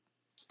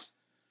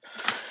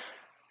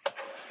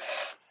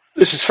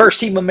This is First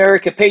Team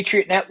America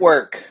Patriot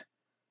Network,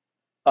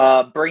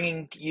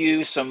 bringing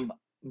you some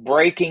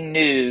breaking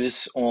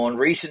news on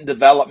recent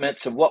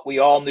developments of what we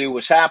all knew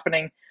was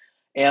happening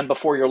and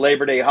before your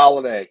Labor Day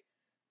holiday.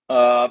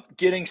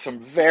 Getting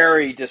some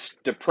very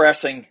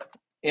depressing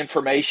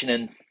information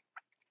and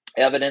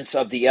evidence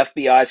of the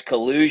FBI's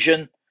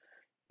collusion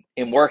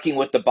in working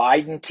with the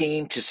Biden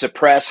team to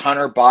suppress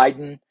Hunter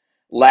Biden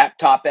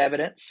laptop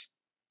evidence,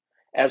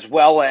 as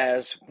well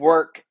as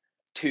work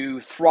to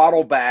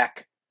throttle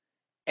back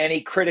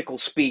any critical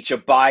speech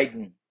of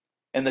Biden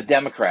and the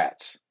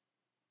Democrats.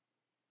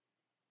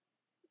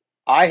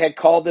 I had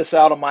called this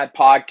out on my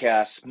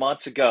podcast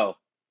months ago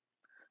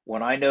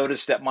when I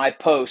noticed that my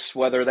posts,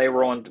 whether they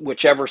were on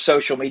whichever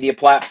social media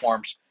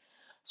platforms,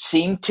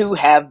 seemed to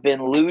have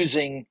been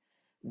losing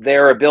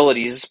their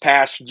abilities this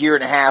past year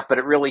and a half, but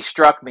it really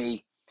struck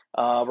me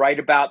right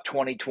about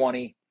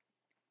 2020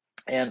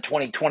 and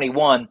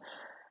 2021,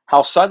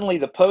 how suddenly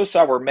the posts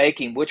I were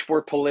making, which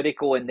were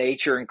political in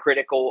nature and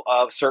critical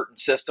of certain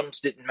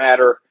systems, didn't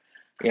matter,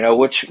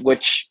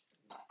 which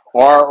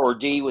R or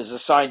D was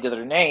assigned to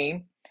their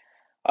name,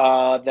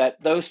 that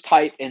those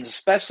type, and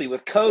especially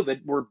with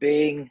COVID, were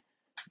being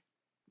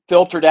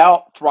filtered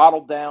out,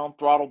 throttled down,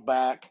 throttled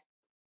back.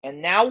 And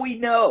now we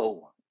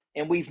know,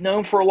 and we've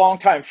known for a long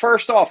time.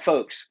 First off,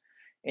 folks,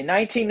 in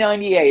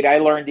 1998, I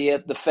learned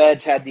the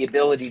feds had the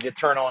ability to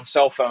turn on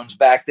cell phones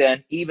back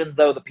then, even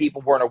though the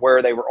people weren't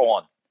aware they were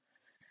on.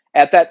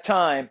 At that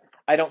time,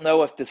 I don't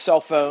know if the cell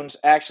phones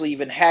actually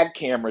even had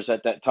cameras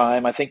at that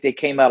time. I think they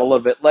came out a little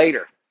bit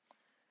later.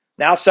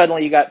 Now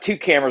suddenly you got two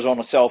cameras on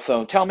a cell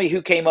phone. Tell me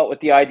who came up with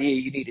the idea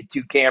you needed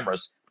two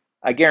cameras.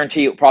 I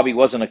guarantee it probably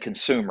wasn't a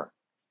consumer.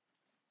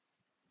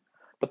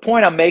 The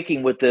point I'm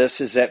making with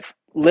this is that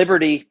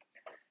liberty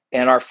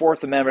and our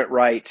Fourth Amendment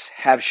rights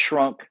have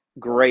shrunk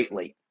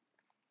greatly.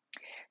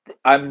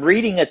 I'm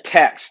reading a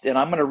text, and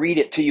I'm going to read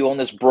it to you on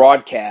this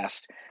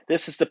broadcast.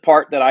 This is the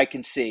part that I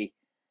can see,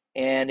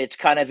 and it's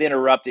kind of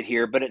interrupted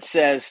here, but it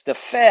says the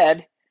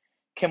Fed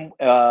can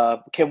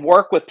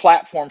work with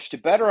platforms to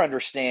better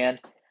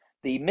understand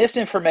the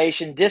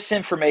misinformation,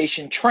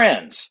 disinformation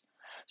trends,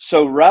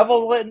 so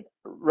relevant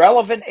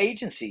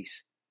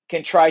agencies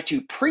can try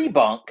to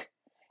pre-bunk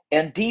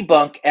and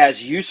debunk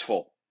as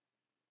useful.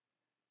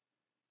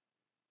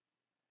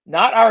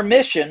 Not our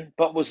mission,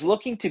 but was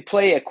looking to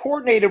play a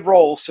coordinated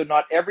role so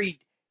not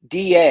every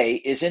DA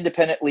is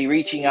independently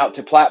reaching out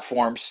to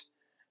platforms,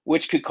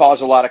 which could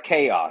cause a lot of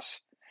chaos.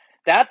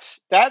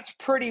 That's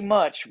pretty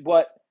much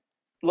what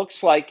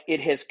looks like it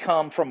has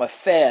come from a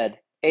Fed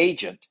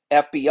agent,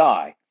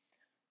 FBI,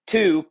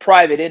 to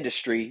private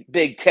industry,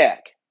 big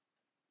tech.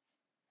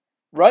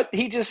 What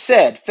he just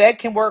said, Fed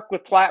can work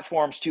with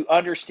platforms to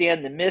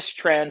understand the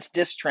misinformation,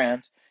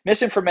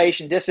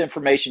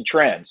 disinformation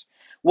trends.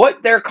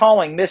 What they're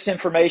calling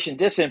misinformation,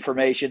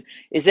 disinformation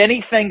is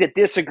anything that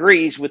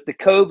disagrees with the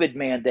COVID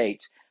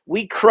mandates.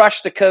 We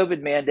crushed the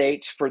COVID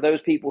mandates for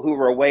those people who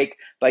were awake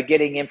by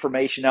getting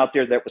information out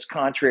there that was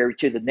contrary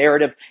to the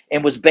narrative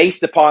and was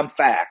based upon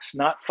facts,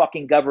 not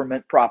fucking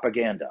government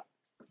propaganda.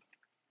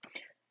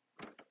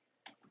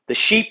 The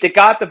sheep that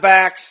got the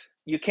backs,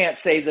 you can't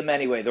save them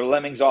anyway. They're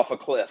lemmings off a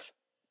cliff.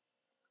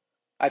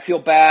 I feel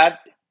bad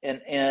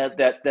and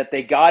that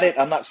they got it.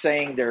 I'm not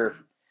saying they're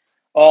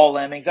all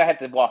lemmings. I have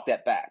to walk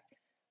that back.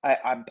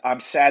 I'm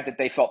sad that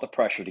they felt the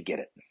pressure to get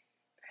it.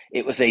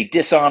 It was a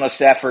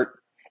dishonest effort,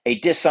 a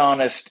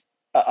dishonest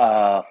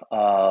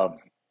cabal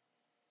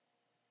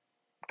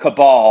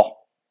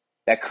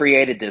that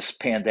created this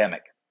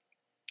pandemic.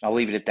 I'll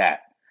leave it at that.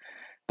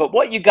 But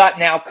what you got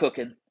now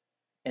cooking,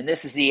 and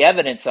this is the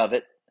evidence of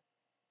it,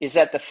 is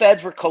that the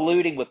feds were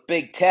colluding with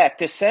big tech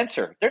to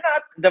censor.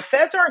 The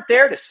feds aren't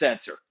there to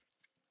censor.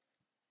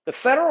 The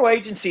federal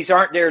agencies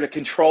aren't there to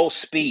control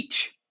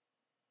speech.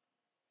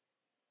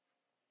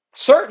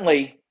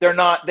 Certainly, they're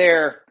not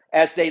there,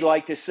 as they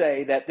like to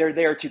say, that they're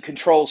there to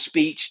control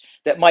speech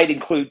that might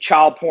include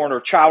child porn or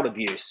child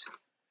abuse,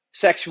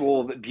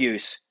 sexual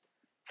abuse.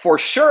 For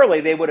surely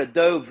they would have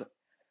dove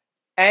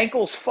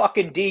ankles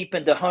fucking deep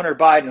into Hunter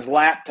Biden's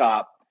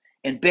laptop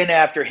and been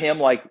after him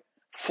like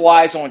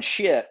flies on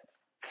shit,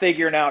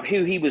 figuring out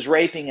who he was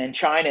raping in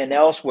China and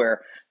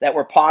elsewhere that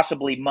were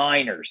possibly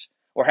minors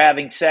or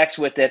having sex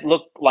with that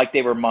looked like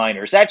they were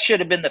minors. That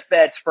should have been the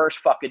Fed's first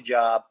fucking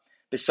job,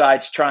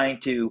 besides trying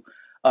to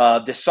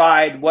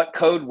decide what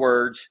code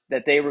words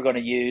that they were going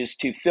to use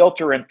to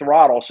filter and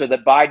throttle so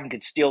that Biden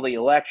could steal the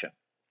election.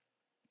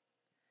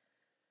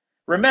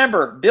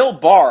 Remember, Bill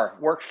Barr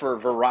worked for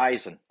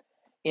Verizon.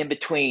 In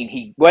between,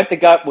 he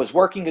was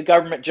working a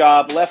government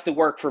job, left to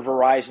work for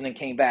Verizon, and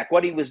came back.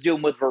 What he was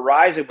doing with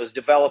Verizon was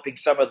developing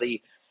some of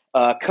the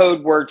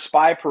code word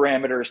spy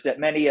parameters that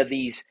many of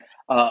these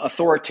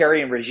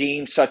authoritarian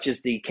regimes, such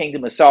as the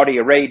Kingdom of Saudi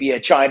Arabia,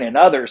 China, and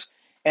others,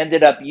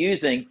 ended up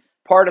using.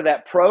 Part of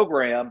that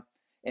program,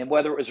 and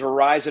whether it was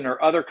Verizon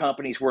or other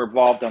companies were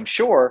involved, I'm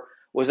sure,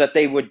 was that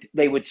they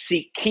would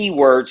seek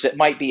keywords that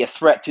might be a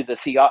threat to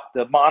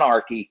the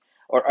monarchy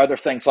or other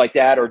things like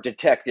that, or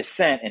detect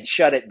dissent and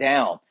shut it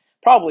down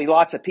probably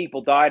lots of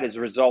people died as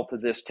a result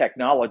of this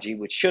technology,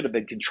 which should have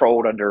been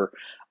controlled under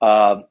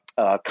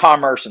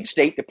Commerce and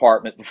State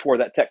Department before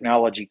that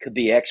technology could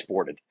be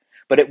exported.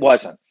 But it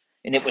wasn't,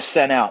 and it was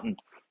sent out. And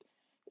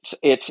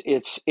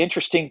it's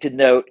interesting to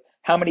note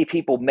how many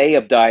people may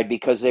have died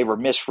because they were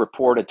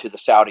misreported to the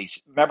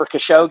Saudis. Remember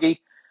Khashoggi?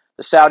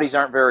 The Saudis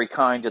aren't very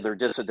kind to their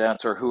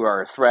dissidents or who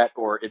are a threat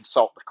or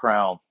insult the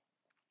crown.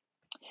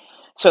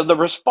 So the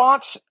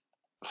response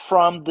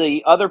from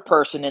the other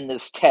person in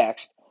this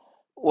text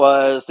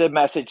was the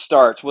message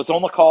starts, was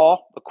on the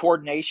call, the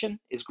coordination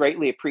is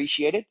greatly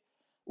appreciated,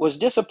 was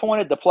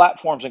disappointed the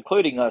platforms,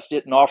 including us,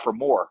 didn't offer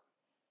more,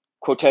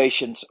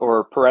 quotations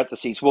or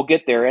parentheses, we'll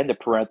get there, end of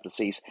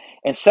parentheses,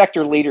 and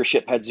sector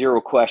leadership had zero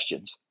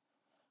questions.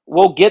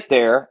 We'll get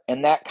there,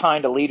 and that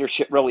kind of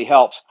leadership really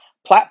helps.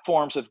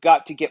 Platforms have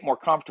got to get more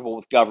comfortable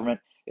with government.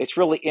 It's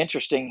really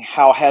interesting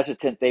how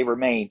hesitant they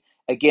remain.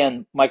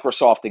 Again,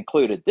 Microsoft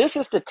included. This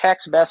is the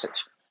text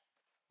message.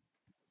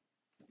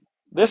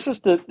 This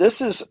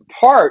is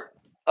part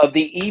of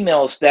the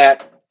emails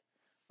that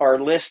are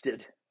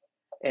listed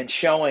and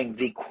showing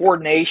the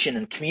coordination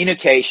and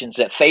communications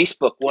that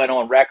Facebook went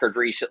on record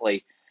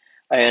recently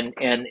and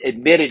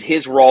admitted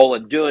his role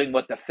in doing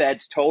what the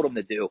feds told him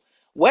to do.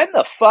 When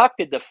the fuck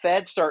did the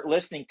feds start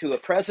listening to a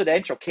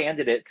presidential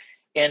candidate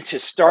and to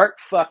start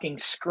fucking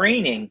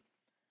screening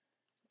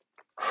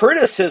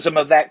criticism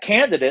of that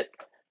candidate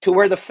to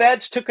where the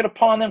feds took it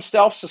upon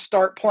themselves to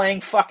start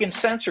playing fucking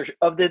censor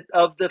of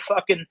the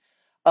fucking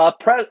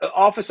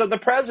office of the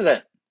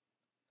president?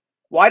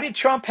 Why did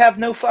Trump have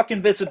no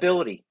fucking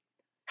visibility?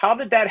 How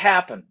did that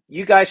happen?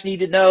 You guys need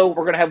to know.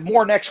 We're going to have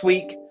more next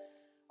week.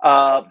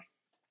 And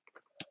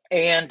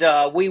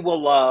we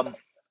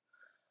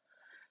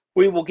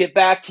will get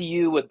back to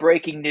you with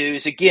breaking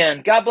news.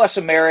 Again, God bless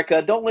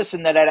America. Don't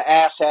listen to that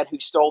asshat who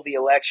stole the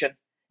election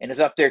and is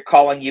up there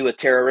calling you a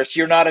terrorist.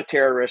 You're not a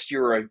terrorist.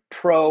 You're a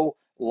pro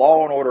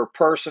law and order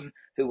person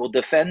who will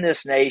defend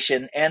this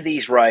nation and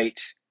these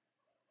rights,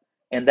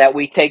 and that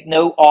we take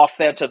no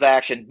offensive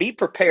action. Be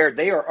prepared.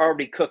 They are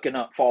already cooking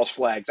up false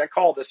flags. I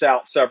called this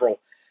out several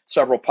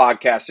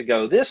podcasts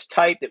ago. This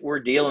type that we're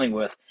dealing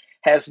with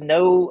has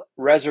no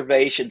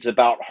reservations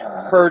about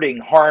hurting,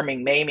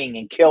 harming, maiming,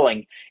 and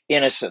killing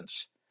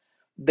innocents.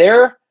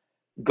 Their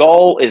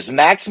goal is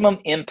maximum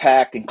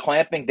impact and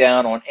clamping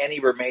down on any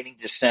remaining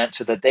dissent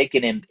so that they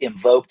can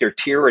invoke their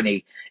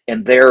tyranny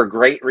and their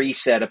great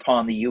reset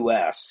upon the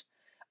U.S.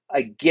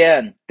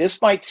 Again,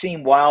 this might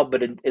seem wild,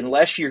 but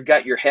unless you've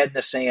got your head in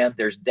the sand,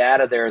 there's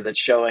data there that's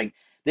showing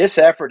this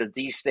effort of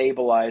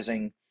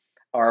destabilizing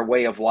our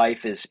way of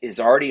life is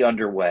already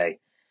underway.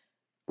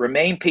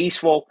 Remain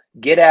peaceful,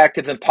 get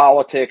active in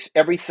politics.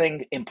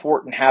 Everything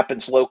important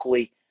happens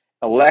locally.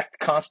 Elect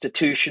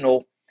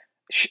constitutional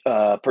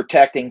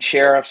protecting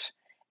sheriffs,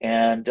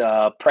 and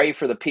pray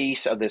for the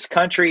peace of this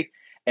country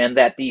and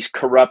that these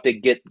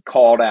corrupted get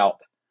called out.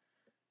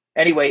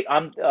 Anyway,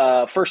 I'm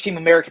First Team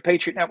American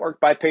Patriot Network,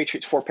 by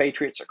Patriots, for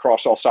Patriots,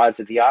 across all sides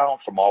of the aisle,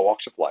 from all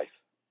walks of life.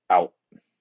 Out.